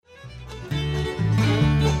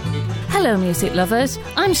Hello, music lovers.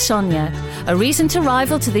 I'm Sonia, a recent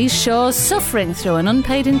arrival to these shores suffering through an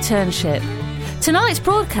unpaid internship. Tonight's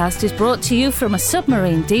broadcast is brought to you from a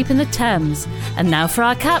submarine deep in the Thames. And now for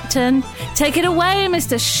our captain. Take it away,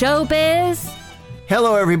 Mr. Showbiz.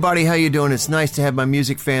 Hello, everybody. How you doing? It's nice to have my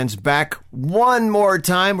music fans back one more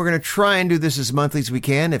time. We're going to try and do this as monthly as we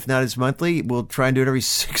can. If not as monthly, we'll try and do it every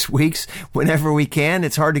 6 weeks whenever we can.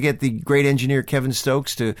 It's hard to get the great engineer Kevin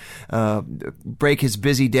Stokes to break his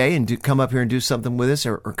busy day and come up here and do something with us,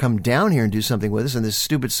 or come down here and do something with us in this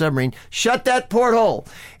stupid submarine. Shut that porthole!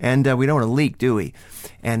 And we don't want to leak, do we?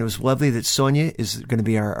 And it was lovely that Sonia is going to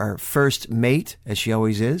be our first mate, as she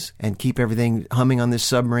always is, and keep everything humming on this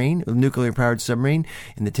submarine, a nuclear-powered submarine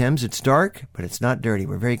in the Thames. It's dark, but it's not dirty.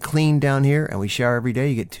 We're very clean down here, and we shower every day.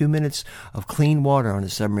 You get 2 minutes of clean water on a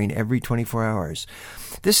submarine every 24 hours.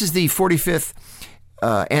 This is the 45th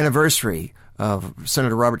anniversary of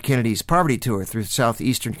Senator Robert Kennedy's poverty tour through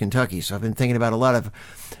southeastern Kentucky. So I've been thinking about a lot of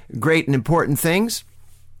great and important things.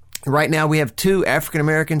 Right now, we have 2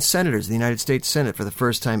 African-American senators in the United States Senate for the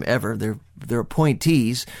first time ever. They're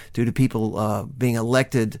appointees due to people being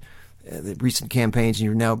elected the recent campaigns, and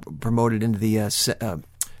you're now promoted into the,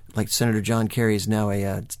 like Senator John Kerry is now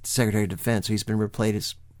a Secretary of Defense. So he's been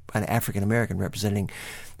replaced by an African-American representing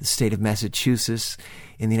the state of Massachusetts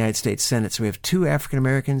in the United States Senate. So we have 2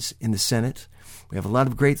 African-Americans in the Senate. We have a lot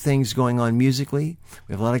of great things going on musically.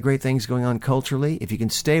 We have a lot of great things going on culturally. If you can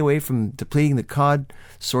stay away from depleting the cod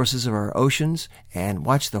sources of our oceans and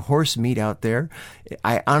watch the horse meat out there,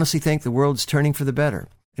 I honestly think the world's turning for the better.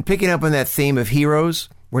 And picking up on that theme of heroes,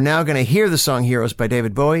 we're now going to hear the song Heroes by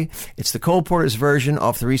David Bowie. It's the Cole Porter's version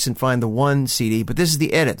off the recent Find the One CD, but this is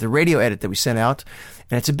the edit, the radio edit that we sent out.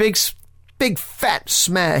 And it's a big fat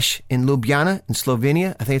smash in Ljubljana in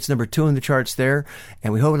Slovenia. I think it's number 2 in the charts there,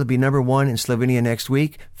 and we hope it'll be number 1 in Slovenia next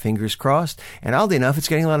week. Fingers crossed. And oddly enough, it's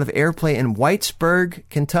getting a lot of airplay in Whitesburg,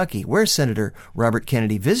 Kentucky, where Senator Robert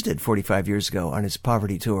Kennedy visited 45 years ago on his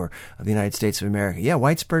poverty tour of the United States of America. Yeah,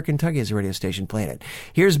 Whitesburg, Kentucky has a radio station playing it.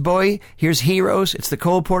 Here's Bowie. Here's Heroes. It's the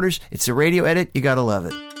Cole Porters. It's the radio edit. You gotta love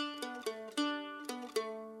it.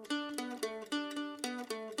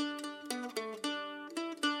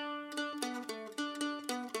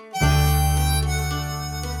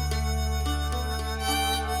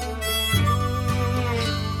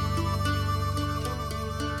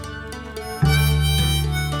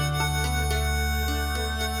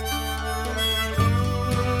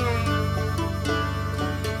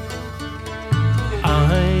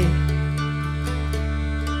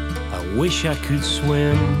 Wish I could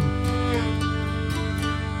swim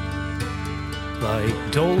like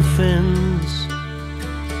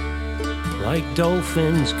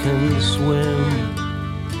dolphins can swim.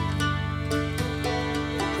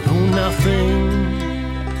 Though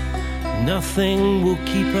nothing will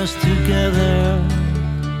keep us together,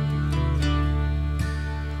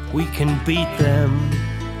 we can beat them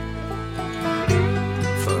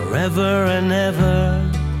forever and ever.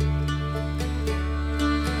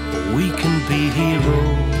 We can be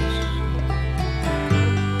heroes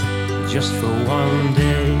just for one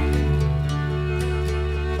day.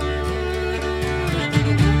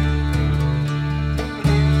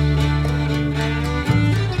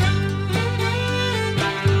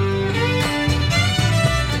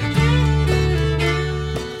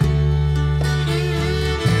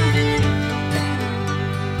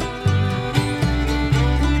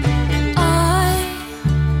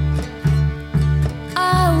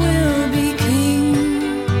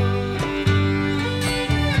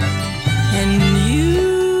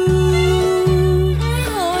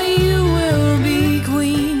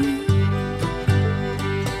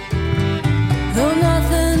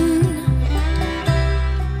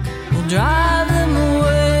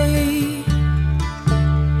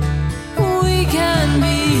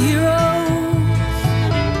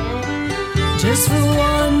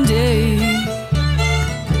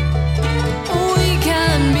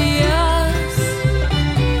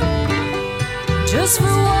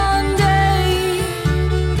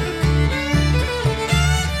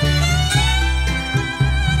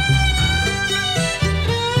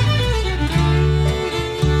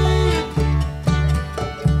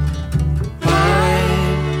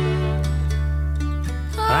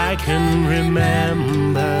 I can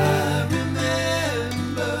remember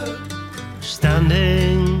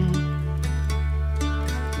standing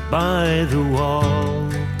by the wall,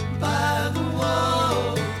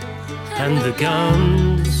 and the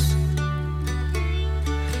guns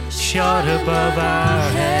shot above our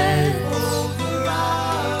heads,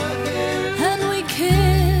 and we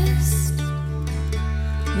kissed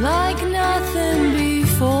like nothing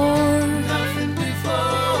before.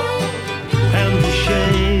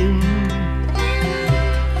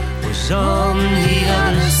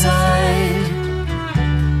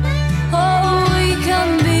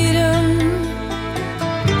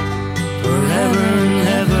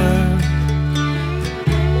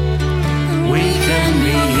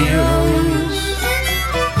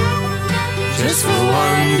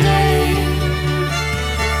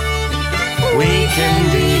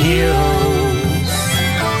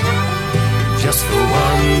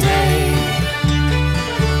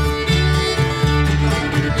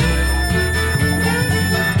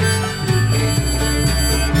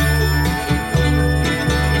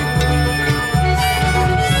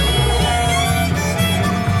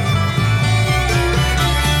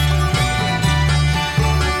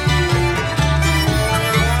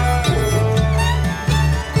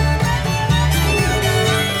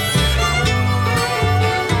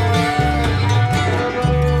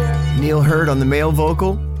 Neil Hurd on the male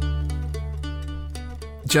vocal.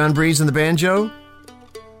 John Breeze on the banjo.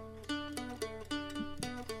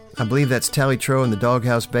 I believe that's Tally Tro on the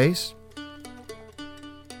doghouse bass.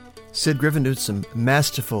 Sid Griffin did some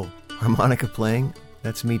masterful harmonica playing.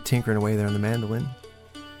 That's me tinkering away there on the mandolin.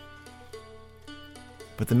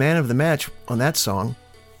 But the man of the match on that song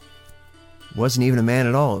wasn't even a man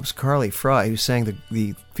at all. It was Carly Fry, who sang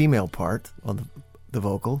the female part on the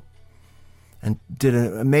vocal and did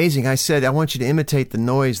an amazing... I said, I want you to imitate the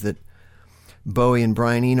noise that Bowie and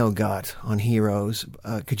Brian Eno got on Heroes.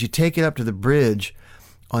 Could you take it up to the bridge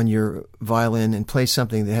on your violin and play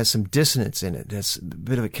something that has some dissonance in it? That's a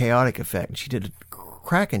bit of a chaotic effect. And she did a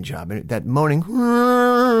cracking job. And that moaning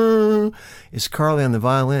is Carly on the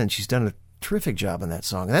violin. She's done a terrific job on that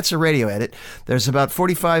song. And that's a radio edit. There's about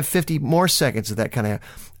 45, 50 more seconds of that kind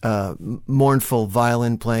of mournful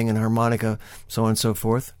violin playing and harmonica, so on and so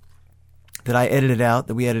forth, that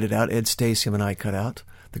we edited out. Ed Stasium and I cut out,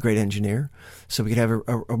 the great engineer, so we could have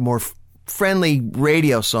a more friendly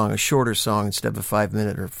radio song, a shorter song. Instead of a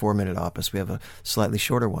 5-minute or 4-minute opus, we have a slightly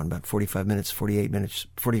shorter one, about 45 minutes, 48 minutes,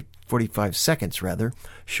 45 seconds rather,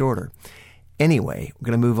 shorter. Anyway, we're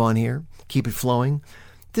going to move on here, keep it flowing.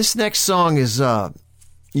 This next song is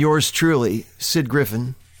yours truly, Sid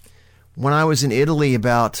Griffin. When I was in Italy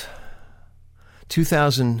about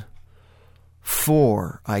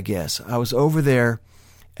 2004, I guess, I was over there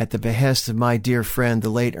at the behest of my dear friend, the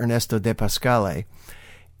late Ernesto De Pascale,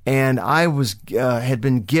 and I had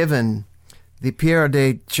been given the Piero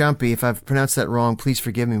de Ciampi, if I've pronounced that wrong, please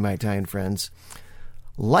forgive me, my Italian friends,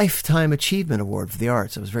 Lifetime Achievement Award for the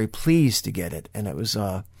Arts. I was very pleased to get it, and it was...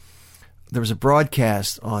 there was a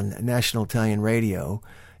broadcast on national Italian radio,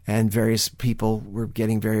 and various people were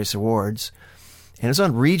getting various awards. And it was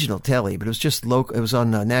on regional telly, but it was just local. It was on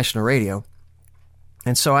national radio.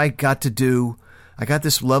 And so I got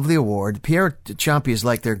this lovely award. Piero Ciampi is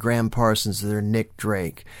like their Graham Parsons, their Nick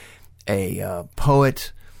Drake, a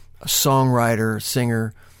poet, a songwriter,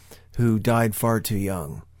 singer who died far too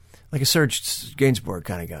young, like a Serge Gainsbourg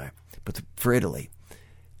kind of guy, but for Italy.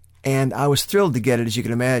 And I was thrilled to get it, as you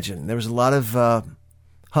can imagine. There was a lot of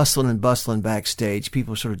hustling and bustling backstage.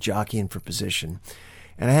 People were sort of jockeying for position.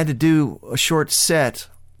 And I had to do a short set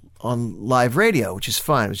on live radio, which is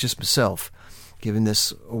fine. It was just myself giving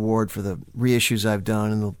this award for the reissues I've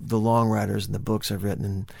done and the long writers and the books I've written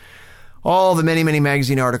and all the many, many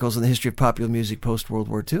magazine articles on the history of popular music post-World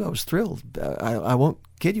War II. I was thrilled. I won't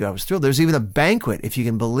kid you. I was thrilled. There's even a banquet, if you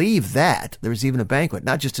can believe that. There was even a banquet,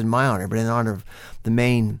 not just in my honor, but in honor of the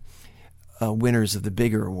main winners of the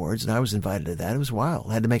bigger awards, and I was invited to that. It was wild.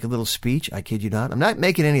 I had to make a little speech. I kid you not. I'm not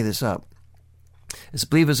making any of this up. I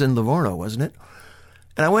believe it was in Livorno, wasn't it?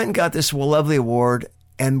 And I went and got this lovely award,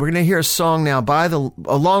 and we're going to hear a song now by a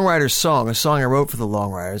Long Riders song, a song I wrote for the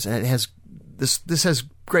Long Riders, and it has this has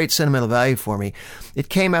great sentimental value for me. It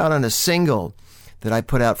came out on a single that I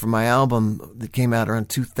put out for my album that came out around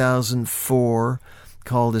 2004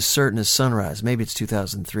 called As Certain as Sunrise. Maybe it's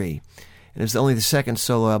 2003. And it's only the second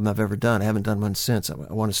solo album I've ever done. I haven't done one since. I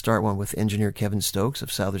want to start one with engineer Kevin Stokes of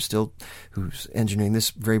Souther Still, who's engineering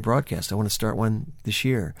this very broadcast. I want to start one this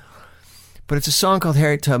year. But it's a song called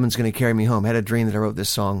Harriet Tubman's Gonna Carry Me Home. I had a dream that I wrote this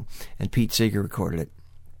song, and Pete Seeger recorded it.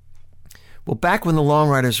 Well, back when the Long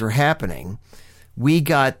Riders were happening, we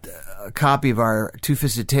got a copy of our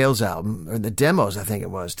Two-Fisted Tales album, or the demos, I think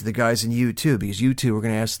it was, to the guys in U2, because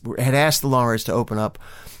U2 had asked the Long Riders to open up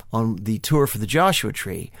on the tour for the Joshua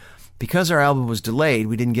Tree. Because our album was delayed,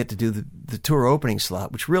 we didn't get to do the tour opening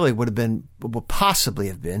slot, which really would possibly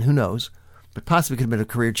have been, who knows, but possibly could have been a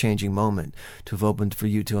career-changing moment to have opened for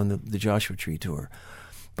U2 on the Joshua Tree tour.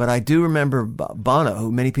 But I do remember Bono,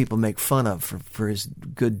 who many people make fun of for his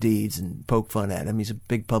good deeds and poke fun at him. He's a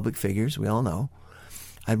big public figure, as we all know.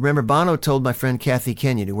 I remember Bono told my friend Kathy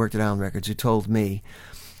Kenyon, who worked at Island Records, who told me,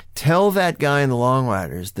 tell that guy in the Long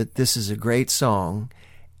Riders that this is a great song,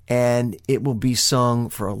 and it will be sung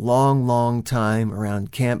for a long, long time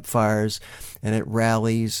around campfires and at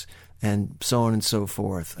rallies and so on and so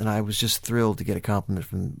forth. And I was just thrilled to get a compliment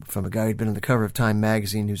from a guy who'd been on the cover of Time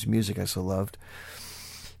magazine, whose music I so loved.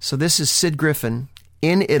 So this is Sid Griffin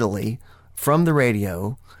in Italy from the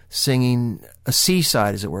radio, singing a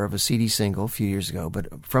C-side, as it were, of a CD single a few years ago,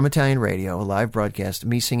 but from Italian radio, a live broadcast,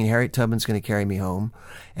 me singing Harriet Tubman's Gonna Carry Me Home.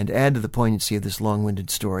 And to add to the poignancy of this long-winded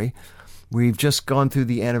story, we've just gone through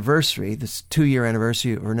the anniversary, this 2-year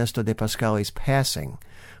anniversary of Ernesto De Pascale's passing,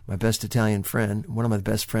 my best Italian friend, one of my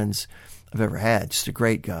best friends I've ever had, just a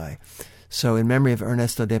great guy. So in memory of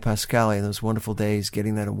Ernesto De Pascale and those wonderful days,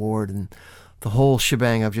 getting that award and the whole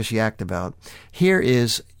shebang I've just yacked about, here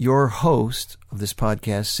is your host of this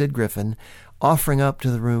podcast, Sid Griffin, offering up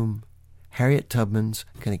to the room Harriet Tubman's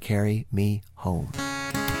Gonna Carry Me Home.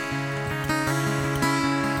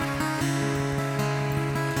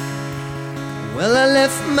 Well, I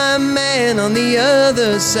left my man on the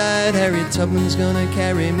other side. Harriet Tubman's gonna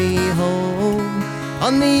carry me home.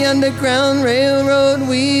 On the Underground Railroad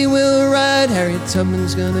we will ride. Harriet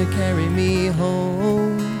Tubman's gonna carry me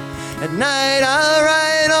home. At night I'll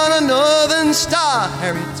ride on a Northern Star.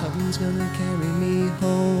 Harriet Tubman's gonna carry me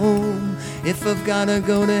home. If I've gotta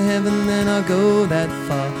go to heaven, then I'll go that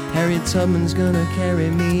far. Harriet Tubman's gonna carry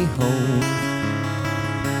me home.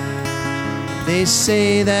 They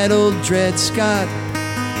say that old Dred Scott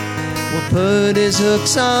will put his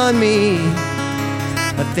hooks on me,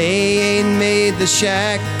 but they ain't made the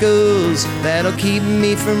shackles that'll keep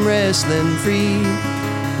me from wrestling free.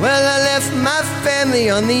 Well, I left my family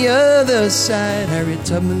on the other side. Harriet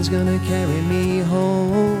Tubman's gonna carry me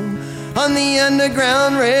home. On the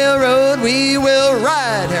Underground Railroad we will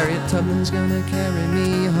ride. Harriet Tubman's gonna carry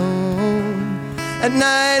me home. At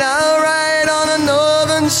night I'll ride on a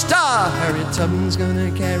Northern Star. Harriet Tubman's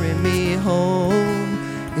gonna carry me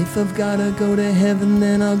home. If I've gotta go to heaven,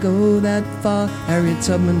 then I'll go that far. Harriet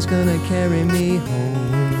Tubman's gonna carry me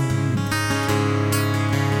home.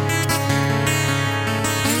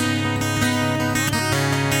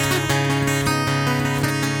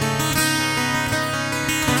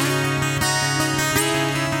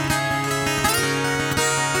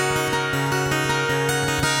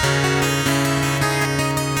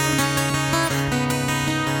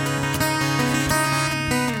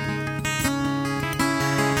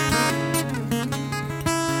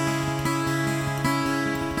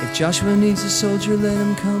 Joshua needs a soldier, let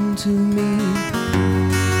him come to me.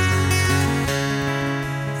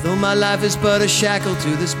 Though my life is but a shackle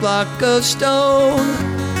to this block of stone,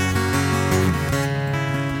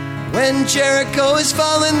 when Jericho is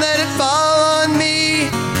fallen, let it fall on me.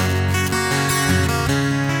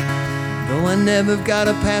 Though I never got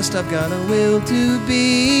a past, I've got a will to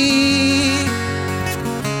be.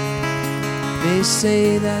 They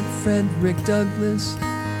say that Frederick Douglass,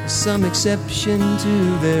 some exception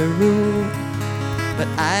to their rule, but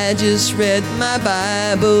I just read my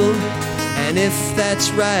Bible, and if that's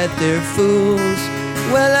right, they're fools.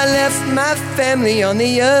 Well, I left my family on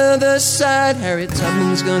the other side. Harriet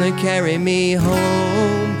Tubman's gonna carry me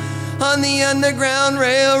home. On the Underground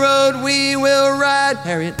Railroad we will ride.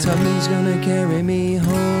 Harriet Tubman's gonna carry me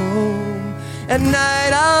home. At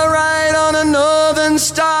night I'll ride on a Northern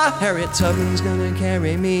Star. Harriet Tubman's gonna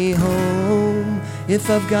carry me home. If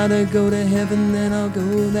I've gotta go to heaven, then I'll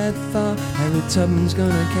go that far. Harriet Tubman's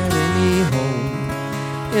gonna carry me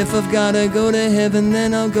home. If I've gotta go to heaven,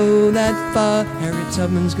 then I'll go that far. Harriet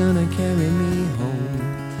Tubman's gonna carry me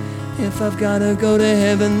home. If I've gotta go to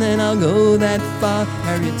heaven, then I'll go that far.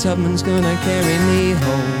 Harriet Tubman's gonna carry me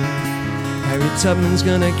home. Harriet Tubman's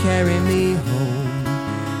gonna carry me home.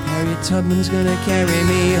 Harriet Tubman's gonna carry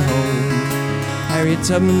me home. Harriet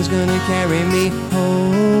Tubman's gonna carry me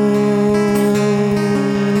home.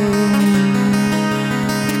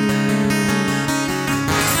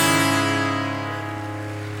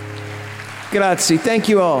 Grazie. Thank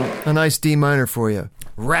you all. A nice D minor for you.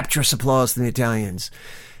 Rapturous applause from the Italians.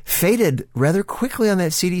 Faded rather quickly on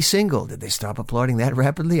that CD single. Did they stop applauding that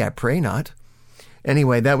rapidly? I pray not.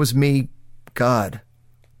 Anyway, that was me, 8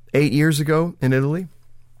 years ago in Italy.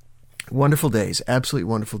 Wonderful days. Absolutely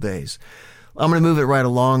wonderful days. I'm going to move it right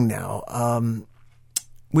along now.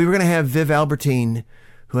 We were going to have Viv Albertine,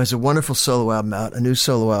 who has a wonderful solo album out, a new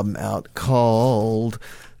solo album out called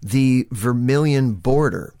The Vermilion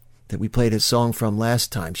Border, that we played a song from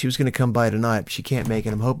last time. She was going to come by tonight, but she can't make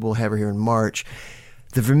it. I'm hoping we'll have her here in March.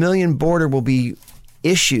 The Vermilion Border will be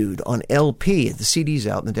issued on LP. The CD's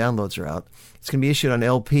out and the downloads are out. It's going to be issued on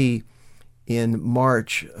LP in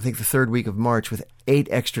March, I think the third week of March, with 8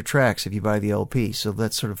 extra tracks if you buy the LP. So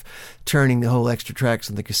that's sort of turning the whole extra tracks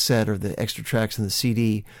on the cassette or the extra tracks on the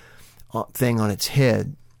CD thing on its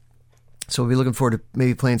head. So we'll be looking forward to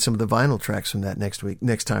maybe playing some of the vinyl tracks from that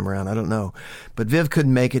next time around. I don't know. But Viv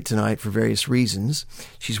couldn't make it tonight for various reasons.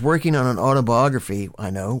 She's working on an autobiography, I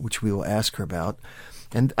know, which we will ask her about.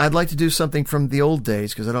 And I'd like to do something from the old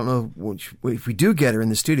days, because I don't know if we do get her in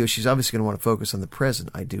the studio, she's obviously going to want to focus on the present,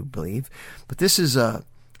 I do believe. But this is the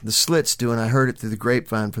Slits doing, I heard it through the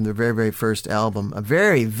grapevine from their very, very first album, a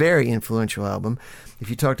very, very influential album. If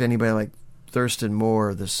you talk to anybody like Thurston Moore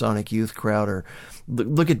or the Sonic Youth crowd, or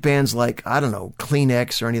look at bands like, I don't know,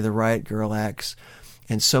 Kleenex or any of the Riot Girl acts,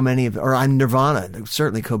 and so many of, or I'm Nirvana.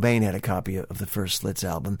 Certainly Cobain had a copy of the first Slits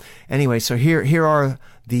album. Anyway, so here are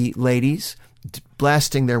the ladies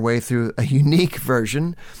blasting their way through a unique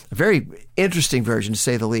version, a very interesting version to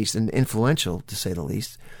say the least, and influential to say the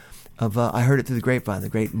least, of I Heard It Through the Grapevine, the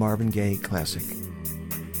great Marvin Gaye classic.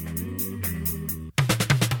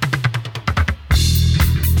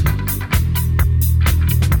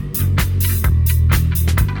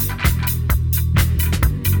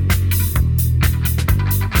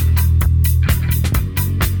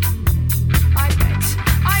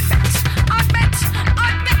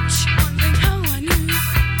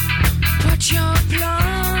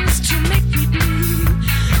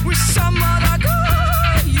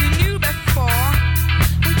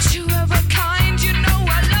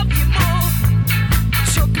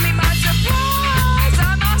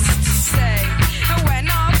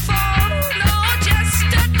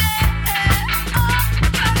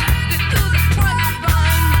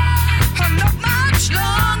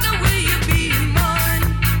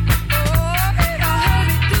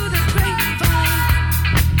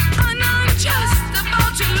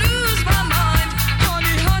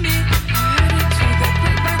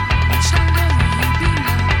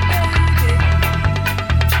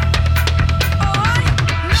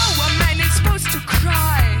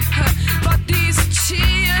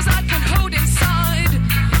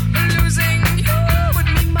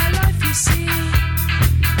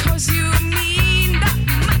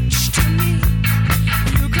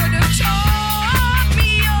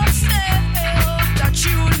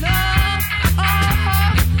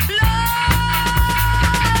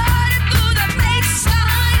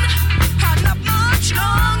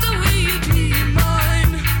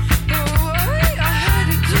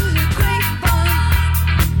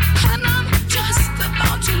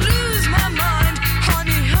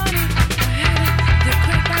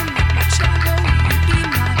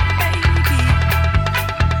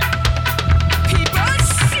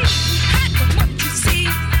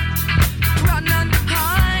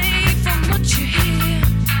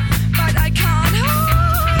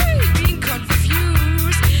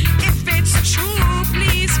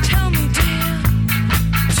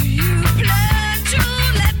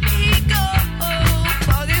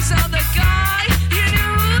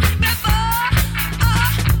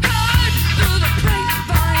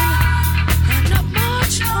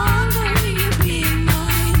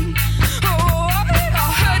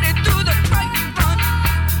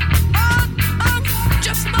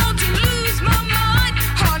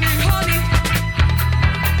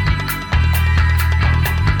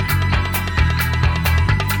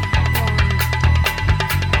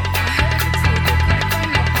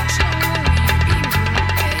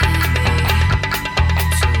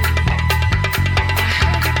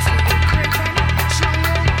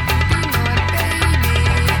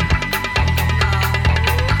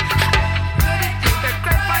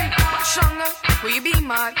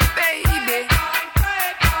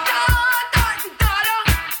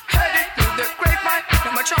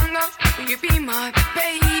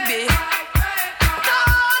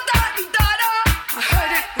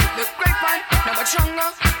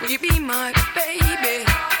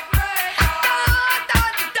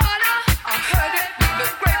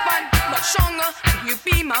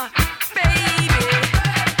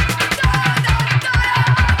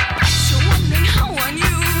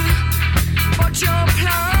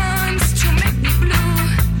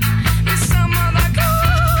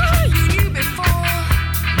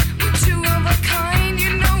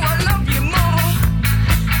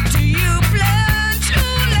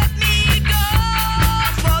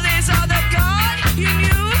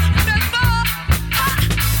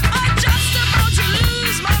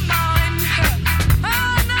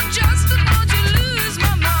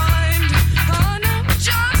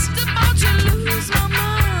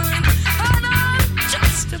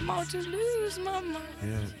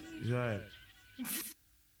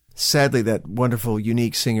 Sadly, that wonderful,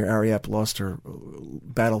 unique singer, Ariap, lost her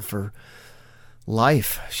battle for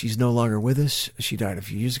life. She's no longer with us. She died a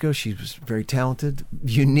few years ago. She was very talented,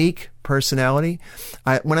 unique personality.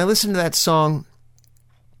 When I listened to that song,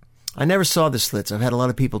 I never saw the Slits. I've had a lot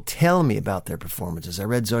of people tell me about their performances. I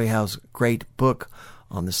read Zoe Howe's great book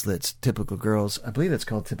on the Slits, Typical Girls. I believe it's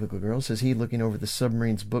called Typical Girls, says he, looking over the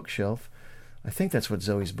submarine's bookshelf. I think that's what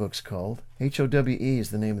Zoe's book's called. H-O-W-E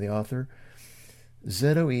is the name of the author.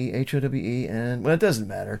 Z-O-E, H-O-W-E, and, well, it doesn't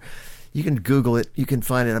matter. You can Google it. You can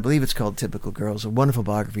find it. I believe it's called Typical Girls, a wonderful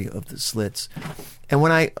biography of the Slits. And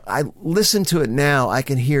when I listen to it now, I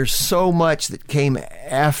can hear so much that came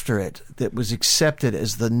after it that was accepted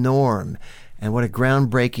as the norm, and what a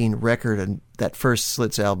groundbreaking record and that first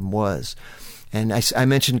Slits album was. And I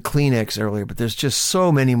mentioned Kleenex earlier, but there's just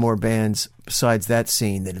so many more bands besides that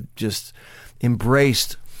scene that have just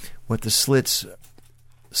embraced what the Slits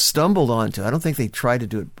stumbled onto. I don't think they tried to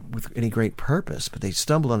do it with any great purpose, but they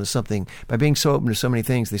stumbled onto something. By being so open to so many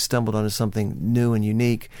things, they stumbled onto something new and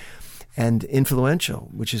unique and influential,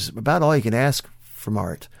 which is about all you can ask from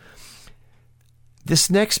art. This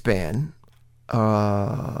next band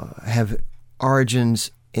have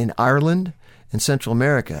origins in Ireland and Central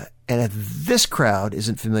America. And if this crowd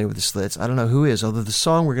isn't familiar with the Slits, I don't know who is, although the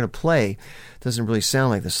song we're going to play doesn't really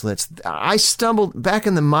sound like the Slits. I stumbled back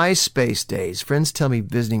in the MySpace days. Friends tell me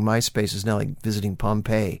visiting MySpace is now like visiting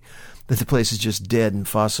Pompeii, that the place is just dead and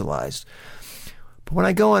fossilized. But when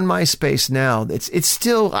I go on MySpace now, it's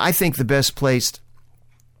still, I think, the best place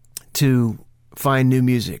to find new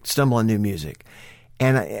music, stumble on new music.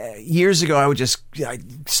 And years ago,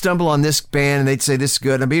 I'd stumble on this band and they'd say, this is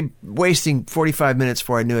good. I'd be wasting 45 minutes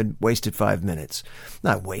before I knew I'd wasted 5 minutes.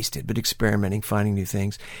 Not wasted, but experimenting, finding new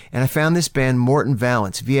things. And I found this band, Morton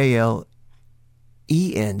Valence, Valence,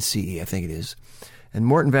 I think it is. And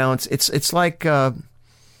Morton Valence, it's like, I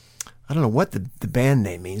don't know what the band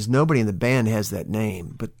name means. Nobody in the band has that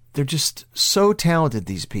name, but they're just so talented,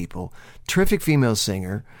 these people. Terrific female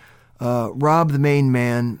singer. Rob, the main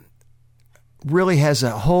man, really has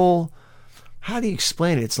a whole, how do you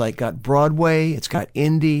explain it? It's like got Broadway, it's got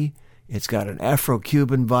indie, it's got an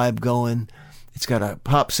Afro-Cuban vibe going, it's got a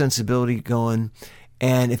pop sensibility going.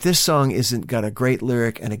 And if this song isn't got a great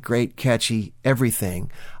lyric and a great catchy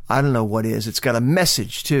everything, I don't know what is. It's got a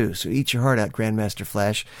message too, so eat your heart out, Grandmaster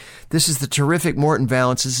Flash. This is the terrific Morton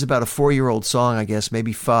Valence. This is about a 4-year-old song, I guess,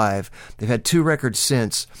 maybe 5. They've had 2 records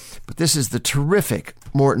since, but this is the terrific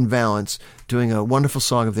Morton Valence doing a wonderful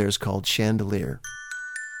song of theirs called Chandelier.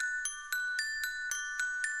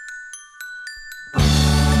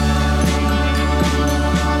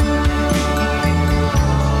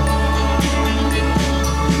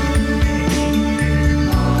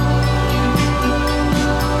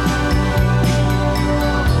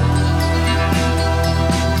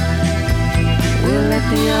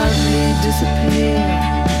 Disappear.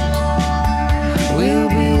 We'll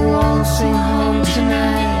be waltzing home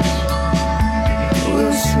tonight.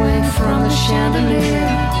 We'll swing from the chandelier.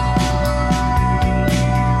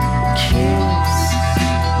 Kiss,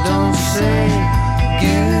 don't say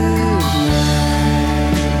goodnight.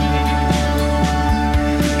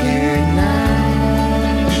 Good night.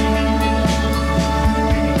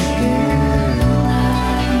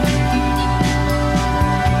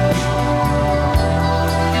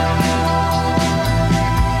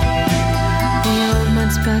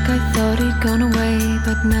 Back, I thought he'd gone away,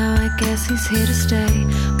 but now I guess he's here to stay.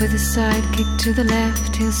 With his sidekick to the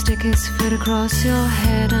left, he'll stick his foot across your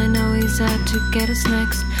head. I know he's out to get us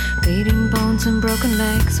next, bleeding bones and broken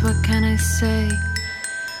legs. What can I say?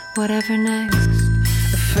 Whatever next.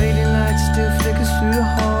 The fading light still flickers through the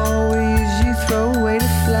hallways. You throw away the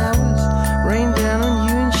flowers, rain down on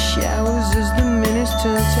you in showers as the minutes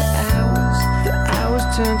turn to hours. The hours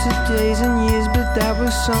turn to days and years, but that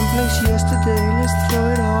was someplace yesterday. Let's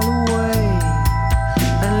throw it all away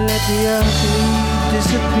and let the ugly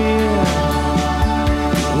disappear.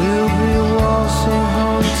 We'll be waltzing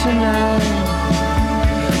home tonight.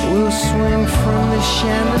 We'll swing from the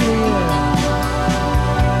chandelier.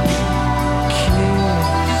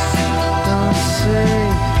 Kiss, don't say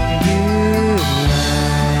goodnight.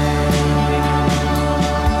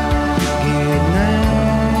 Goodnight.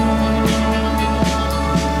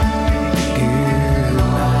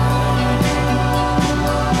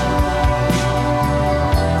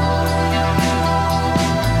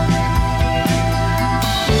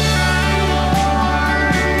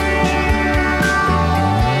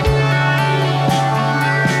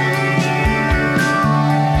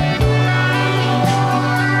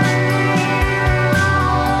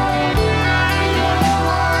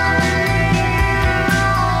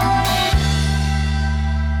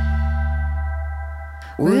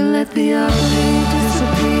 The ugly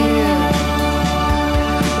disappear.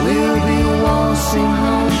 We'll be waltzing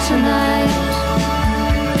home tonight.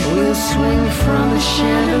 We'll swing from the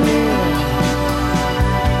chandelier.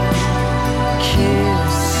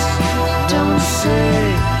 Kiss, don't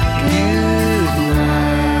say goodnight.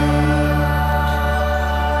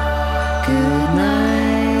 Goodnight.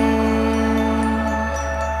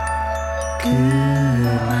 Goodnight.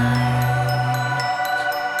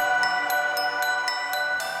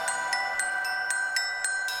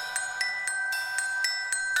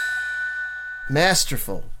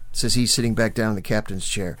 Masterful, says he sitting back down in the captain's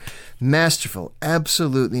chair. Masterful,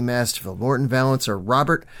 absolutely masterful. Morton Valence or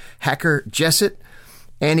Robert Hacker Jessett,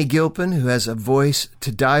 Annie Gilpin, who has a voice to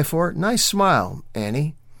die for. Nice smile,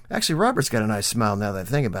 Annie. Actually, Robert's got a nice smile now that I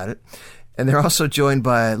think about it. And they're also joined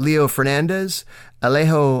by Leo Fernandez,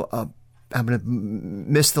 Alejo I'm going to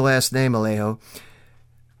miss the last name, Alejo.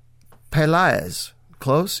 Pelaez,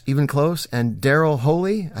 close, even close, and Daryl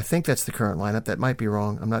Holy. I think that's the current lineup. That might be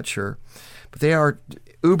wrong. I'm not sure. But they are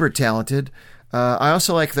uber talented. I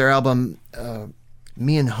also like their album,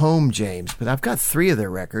 Me and Home, James. But I've got 3 of their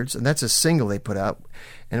records, and that's a single they put out,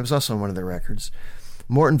 and it was also on one of their records.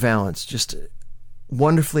 Morton Valance, just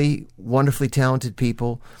wonderfully, wonderfully talented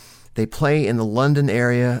people. They play in the London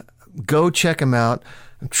area. Go check them out.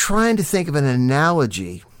 I'm trying to think of an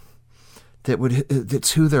analogy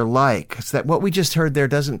that's who they're like. It's that what we just heard there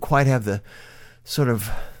doesn't quite have the sort of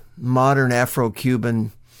modern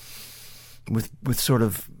Afro-Cuban with sort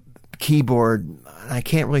of keyboard. I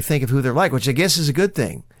can't really think of who they're like, which I guess is a good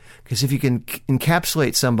thing. Because if you can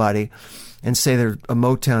encapsulate somebody and say they're a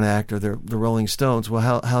Motown act or they're the Rolling Stones,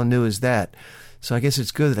 well, how new is that? So I guess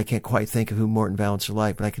it's good that I can't quite think of who Morton Valance are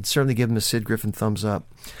like, but I can certainly give them a Sid Griffin thumbs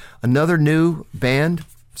up. Another new band,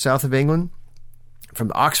 south of England,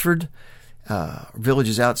 from Oxford,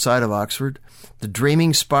 villages outside of Oxford, the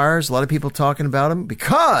Dreaming Spires. A lot of people talking about them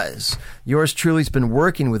because yours truly's been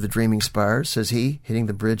working with the Dreaming Spires, says he, hitting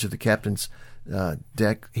the bridge of the captain's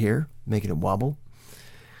deck here, making it wobble.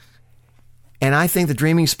 And I think the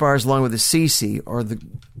Dreaming Spires, along with the CC, are the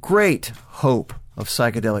great hope of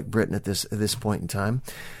psychedelic Britain at this point in time.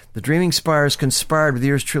 The Dreaming Spires conspired with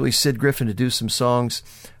yours truly, Sid Griffin, to do some songs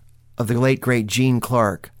of the late, great Gene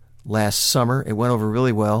Clark last summer. It went over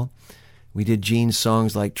really well. We did Gene's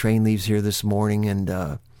songs like Train Leaves Here This Morning,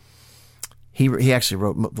 and he actually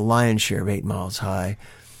wrote the lion's share of 8 Miles High.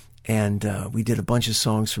 And we did a bunch of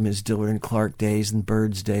songs from his Dillard and Clark days and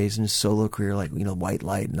Bird's days and his solo career, like, White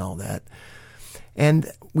Light and all that.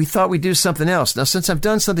 And we thought we'd do something else. Now, since I've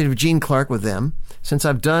done something with Gene Clark with them, since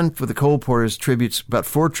I've done for the Cole Porters tributes, about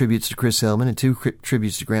 4 tributes to Chris Hillman and 2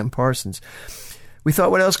 tributes to Graham Parsons, we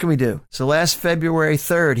thought, what else can we do? So last February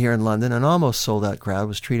 3rd here in London, an almost sold-out crowd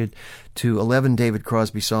was treated to 11 David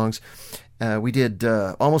Crosby songs. We did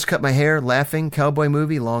Almost Cut My Hair, Laughing, Cowboy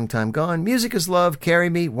Movie, Long Time Gone, Music is Love, Carry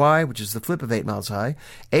Me, Why, which is the flip of 8 Miles High,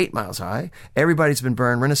 8 Miles High, Everybody's Been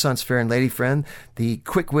Burned, Renaissance Fair, and Lady Friend. The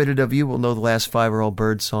quick-witted of you will know the last 5 are all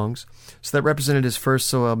Bird songs. So that represented his first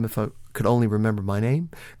solo album, If I Could Only Remember My Name.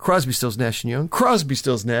 Crosby, Stills, Nash & Young, Crosby,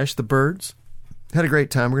 Stills, Nash, The Byrds. Had a great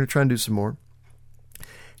time. We're going to try and do some more.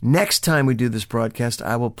 Next time we do this broadcast,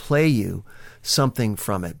 I will play you something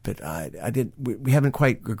from it, but we haven't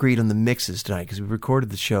quite agreed on the mixes tonight because we recorded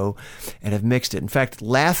the show and have mixed it. In fact,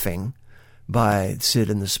 Laughing by Sid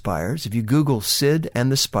and the Spires. If you Google Sid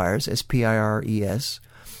and the Spires, S-P-I-R-E-S,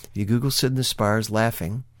 if you Google Sid and the Spires,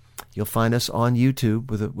 Laughing, you'll find us on YouTube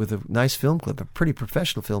with a nice film clip, a pretty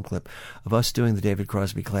professional film clip of us doing the David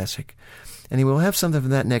Crosby classic. And we'll have something from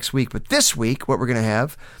that next week. But this week, what we're going to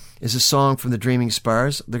have is a song from the Dreaming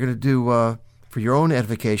Spires. They're going to do, for your own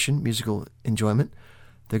edification, musical enjoyment,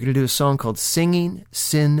 they're going to do a song called Singing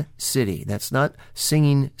Sin City. That's not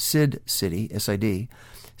Singing Sid City, S-I-D.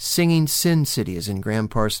 Singing Sin City, as in Graham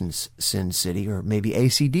Parsons' Sin City, or maybe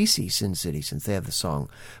AC/DC Sin City, since they have the song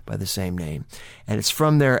by the same name. And it's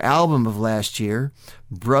from their album of last year,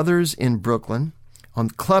 Brothers in Brooklyn, on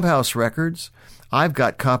Clubhouse Records. I've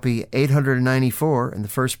got copy 894 and the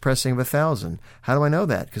first pressing of 1,000. How do I know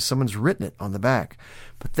that? Because someone's written it on the back.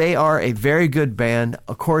 But they are a very good band.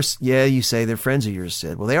 Of course, yeah, you say they're friends of yours,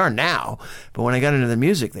 Sid. Well, they are now, but when I got into the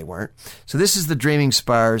music, they weren't. So this is the Dreaming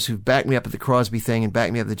Spires, who've backed me up at the Crosby thing and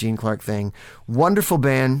backed me up at the Gene Clark thing. Wonderful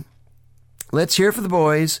band. Let's hear it for the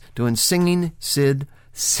boys doing Singing Sin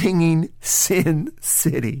City.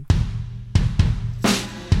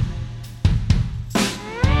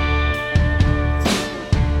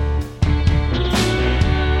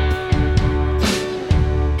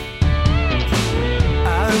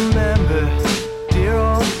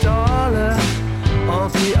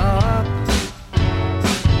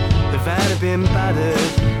 Been battered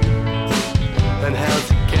and held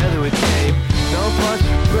together with tape. No pause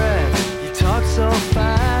for breath, you talk so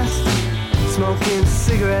fast, smoking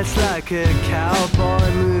cigarettes like a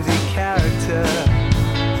cowboy movie character,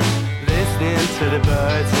 listening to the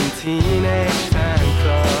Birds and Teenage Fan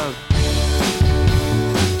Club.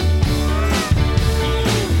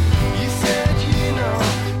 You said, you know,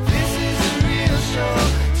 this is a real show.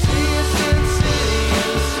 Singing Sin City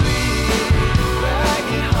and sweet, where I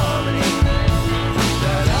get harmony.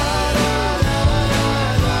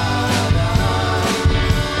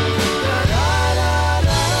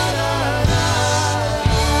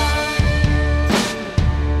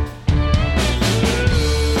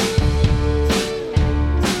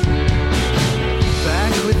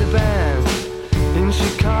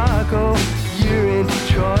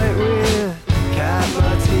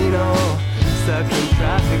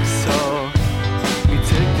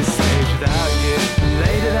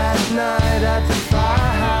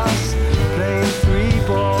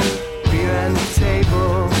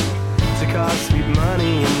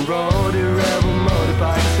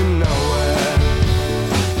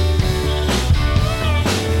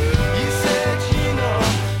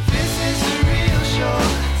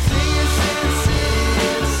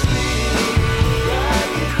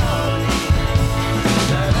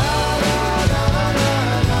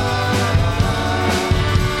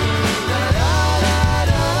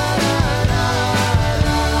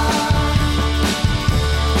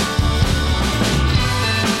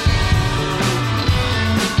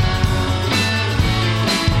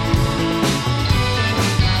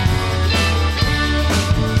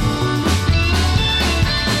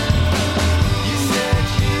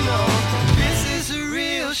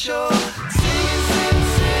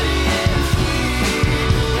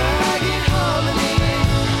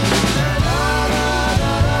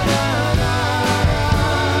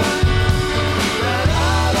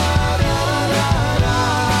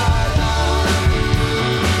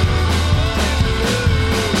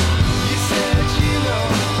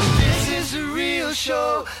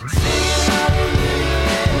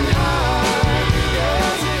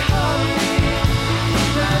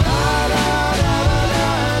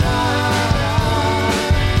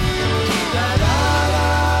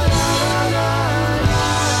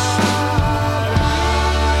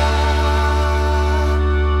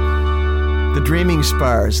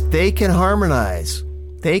 Spires. They can harmonize.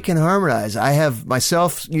 They can harmonize. I have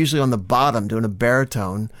myself usually on the bottom doing a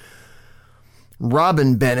baritone.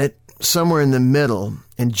 Robin Bennett somewhere in the middle.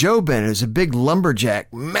 And Joe Bennett is a big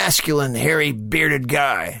lumberjack, masculine, hairy, bearded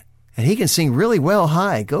guy. And he can sing really well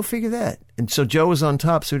high. Go figure that. And so Joe was on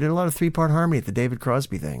top. So we did a lot of 3-part harmony at the David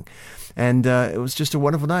Crosby thing. And it was just a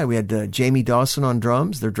wonderful night. We had Jamie Dawson on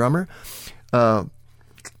drums, their drummer.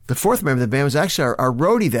 The fourth member of the band was actually our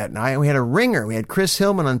roadie that night. We had a ringer. We had Chris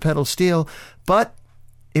Hillman on pedal steel. But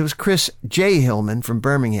it was Chris J. Hillman from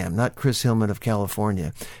Birmingham, not Chris Hillman of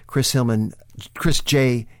California. Chris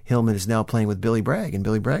J. Hillman is now playing with Billy Bragg, and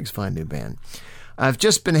Billy Bragg's fine new band. I've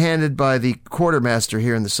just been handed by the quartermaster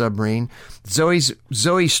here in the submarine. Zoe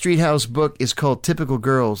Streethouse book is called Typical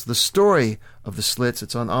Girls, the story of the Slits.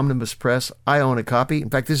 It's on Omnibus Press. I own a copy. In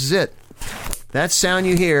fact, this is it. That sound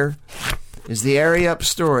you hear is the Airy Up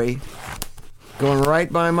story going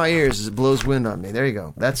right by my ears as it blows wind on me. There you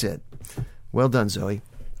go. That's it. Well done, Zoe.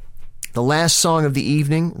 The last song of the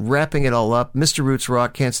evening, wrapping it all up, Mr. Roots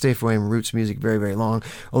Rock. Can't stay away from Roots music very, very long.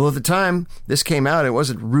 Although at the time this came out, it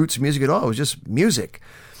wasn't Roots music at all. It was just music.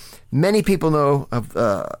 Many people know of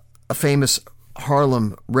a famous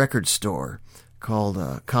Harlem record store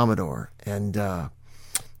called Commodore. And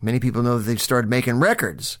many people know that they've started making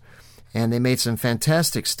records. And they made some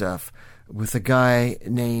fantastic stuff with a guy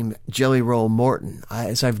named Jelly Roll Morton.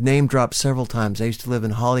 As I've name-dropped several times, I used to live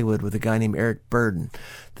in Hollywood with a guy named Eric Burden,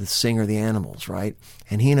 the singer of the Animals, right?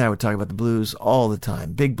 And he and I would talk about the blues all the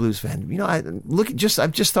time. Big blues fan. You know,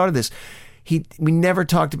 I've just thought of this. We never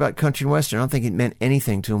talked about country and western. I don't think it meant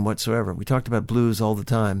anything to him whatsoever. We talked about blues all the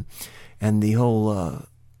time and the whole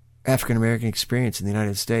African-American experience in the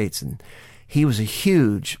United States. And he was a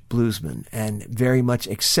huge bluesman and very much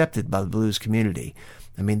accepted by the blues community.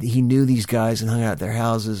 I mean, he knew these guys and hung out at their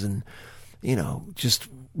houses and, you know, just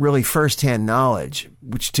really firsthand knowledge,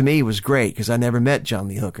 which to me was great because I never met John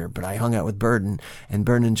Lee Hooker, but I hung out with Burden, and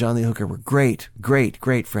Burden and John Lee Hooker were great, great,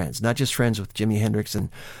 great friends. Not just friends with Jimi Hendrix and,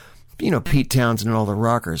 you know, Pete Townsend and all the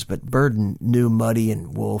rockers, but Burden knew Muddy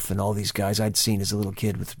and Wolf and all these guys I'd seen as a little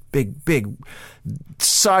kid with big,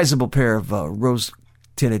 sizable pair of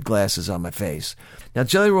rose-tinted glasses on my face. Now,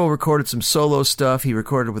 Jelly Roll recorded some solo stuff. He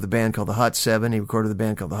recorded with a band called the Hot Seven. He recorded with a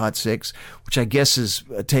band called the Hot Six, which I guess is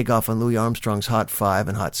a takeoff on Louis Armstrong's Hot Five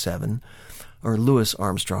and Hot Seven, or Louis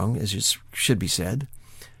Armstrong, as it should be said.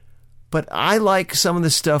 But I like some of the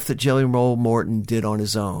stuff that Jelly Roll Morton did on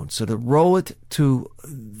his own. So to roll it to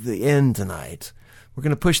the end tonight, we're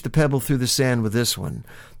going to push the pebble through the sand with this one.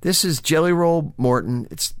 This is Jelly Roll Morton.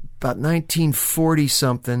 It's about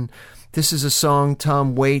 1940-something. This is a song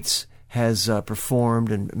Tom Waits has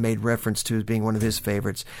performed and made reference to as being one of his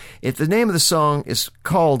favorites. The name of the song is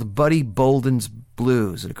called Buddy Bolden's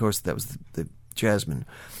Blues. And, of course, that was the jazzman.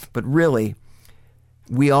 But really,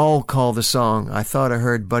 we all call the song I Thought I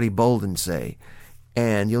Heard Buddy Bolden Say.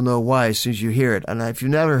 And you'll know why as soon as you hear it. And if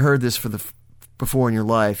you've never heard this before in your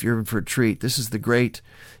life, you're in for a treat. This is the great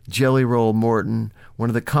Jelly Roll Morton, one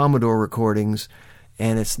of the Commodore recordings.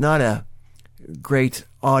 And it's not a great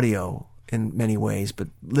audio in many ways, but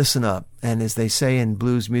listen up. And as they say in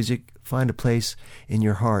blues music, find a place in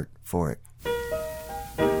your heart for it.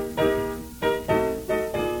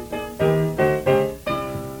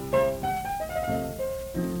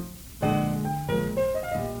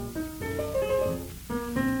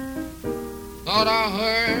 Thought I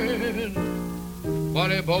heard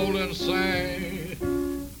Buddy Bolden say,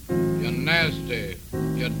 "You're nasty,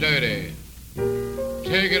 you're dirty,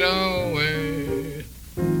 take it away.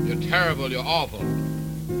 You're terrible, you're awful.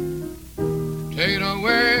 Take it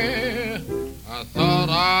away." I thought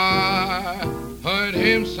I heard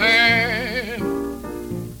him say.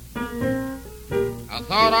 I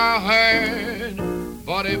thought I heard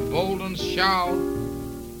Buddy Bolden shout,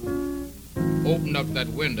 "Open up that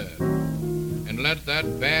window and let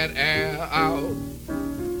that bad air out.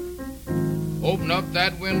 Open up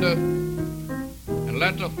that window and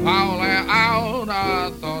let the foul air out."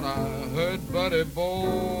 I thought I heard Buddy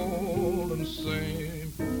Bolden say.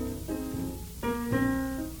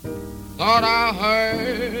 Thought I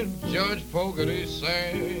heard Judge Fogarty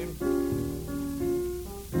say,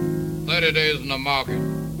 30 days in the market,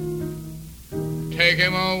 take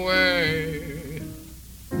him away.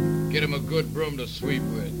 Get him a good broom to sweep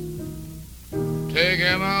with. Take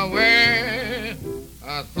him away.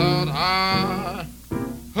 I thought I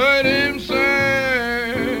heard him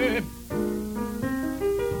say.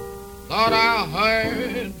 Thought I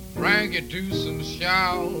heard Frankie Dewson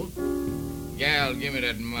shout, "Gal, give me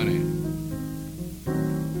that money.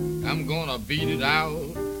 I'm gonna beat it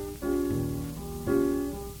out."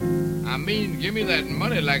 I mean, give me that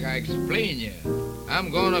money like I explained you. I'm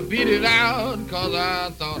gonna beat it out 'cause I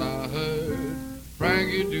thought I heard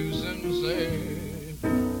Frankie Doosan say.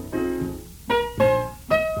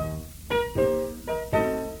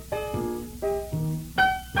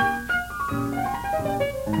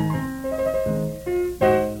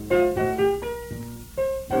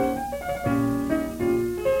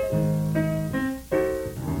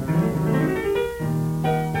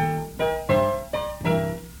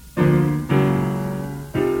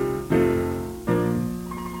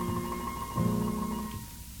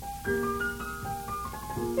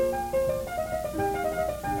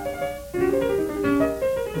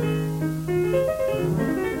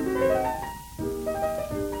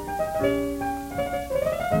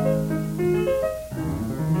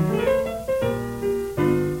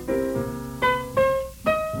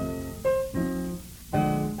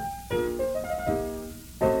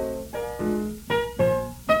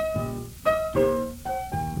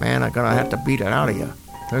 Man, I'm gonna have to beat it out of you.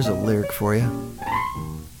 There's a lyric for you.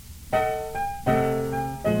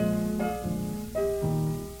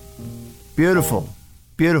 Beautiful,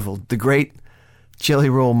 beautiful. The great Jelly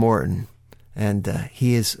Roll Morton, and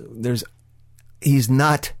he's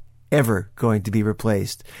not ever going to be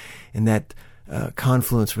replaced in that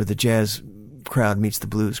confluence where the jazz crowd meets the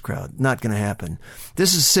blues crowd. Not going to happen.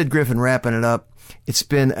 This is Sid Griffin wrapping it up. It's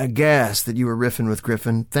been a gas that you were riffing with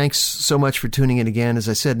Griffin. Thanks so much for tuning in again. As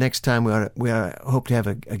I said, next time we hope to have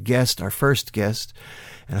a guest, our first guest,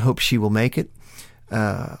 and I hope she will make it.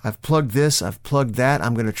 I've plugged this, I've plugged that.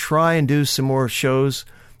 I'm going to try and do some more shows,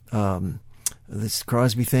 this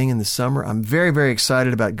Crosby thing in the summer. I'm very, very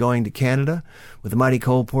excited about going to Canada with the Mighty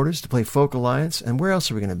Cole Porters to play Folk Alliance. And where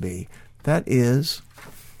else are we going to be? That is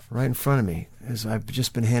right in front of me, as I've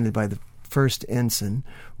just been handed by the first ensign.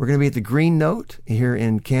 We're going to be at the Green Note here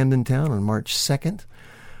in Camden Town on March 2nd.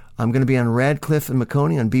 I'm going to be on Radcliffe and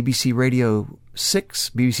Maconie on BBC Radio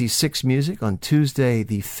 6, BBC 6 Music on Tuesday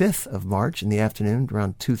the 5th of March in the afternoon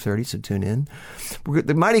around 2:30, so tune in.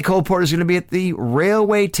 The Mighty Cole Porters are going to be at the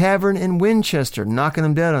Railway Tavern in Winchester, knocking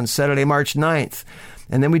them dead on Saturday, March 9th.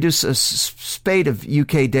 And then we do a spate of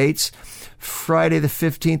UK dates. Friday the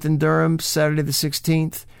 15th in Durham, Saturday the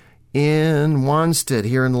 16th in Wanstead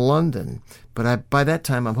here in London. But by that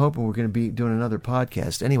time, I'm hoping we're going to be doing another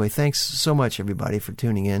podcast. Anyway, thanks so much, everybody, for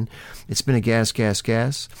tuning in. It's been a gas.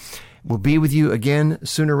 We'll be with you again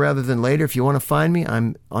sooner rather than later. If you want to find me,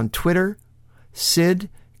 I'm on Twitter, Sid,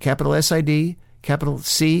 capital S-I-D, capital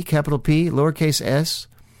C, capital P, lowercase s,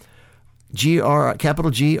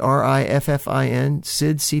 capital G-R-I-F-F-I-N,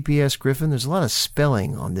 Sid CPS Griffin. There's a lot of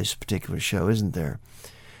spelling on this particular show, isn't there?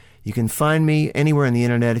 You can find me anywhere on the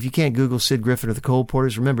internet. If you can't Google Sid Griffin or the Cole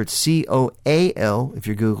Porters, remember it's C-O-A-L if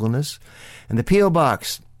you're Googling us. And the P.O.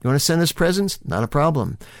 Box. You want to send us presents? Not a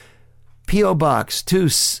problem. P.O. Box 2...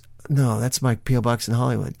 No, that's my P.O. Box in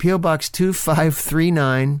Hollywood. P.O. Box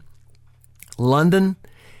 2539, London,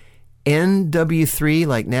 NW3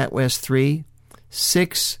 like NatWest 3,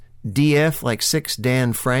 6DF like 6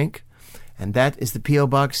 Dan Frank. And that is the P.O.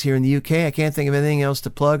 Box here in the UK. I can't think of anything else to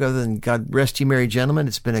plug other than God rest you merry gentlemen.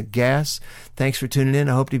 It's been a gas. Thanks for tuning in.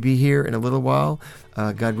 I hope to be here in a little while.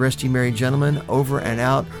 God rest you merry gentlemen. Over and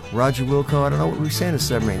out. Roger Wilco. I don't know what we say in a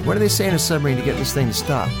submarine. What do they say in a submarine to get this thing to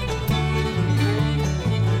stop?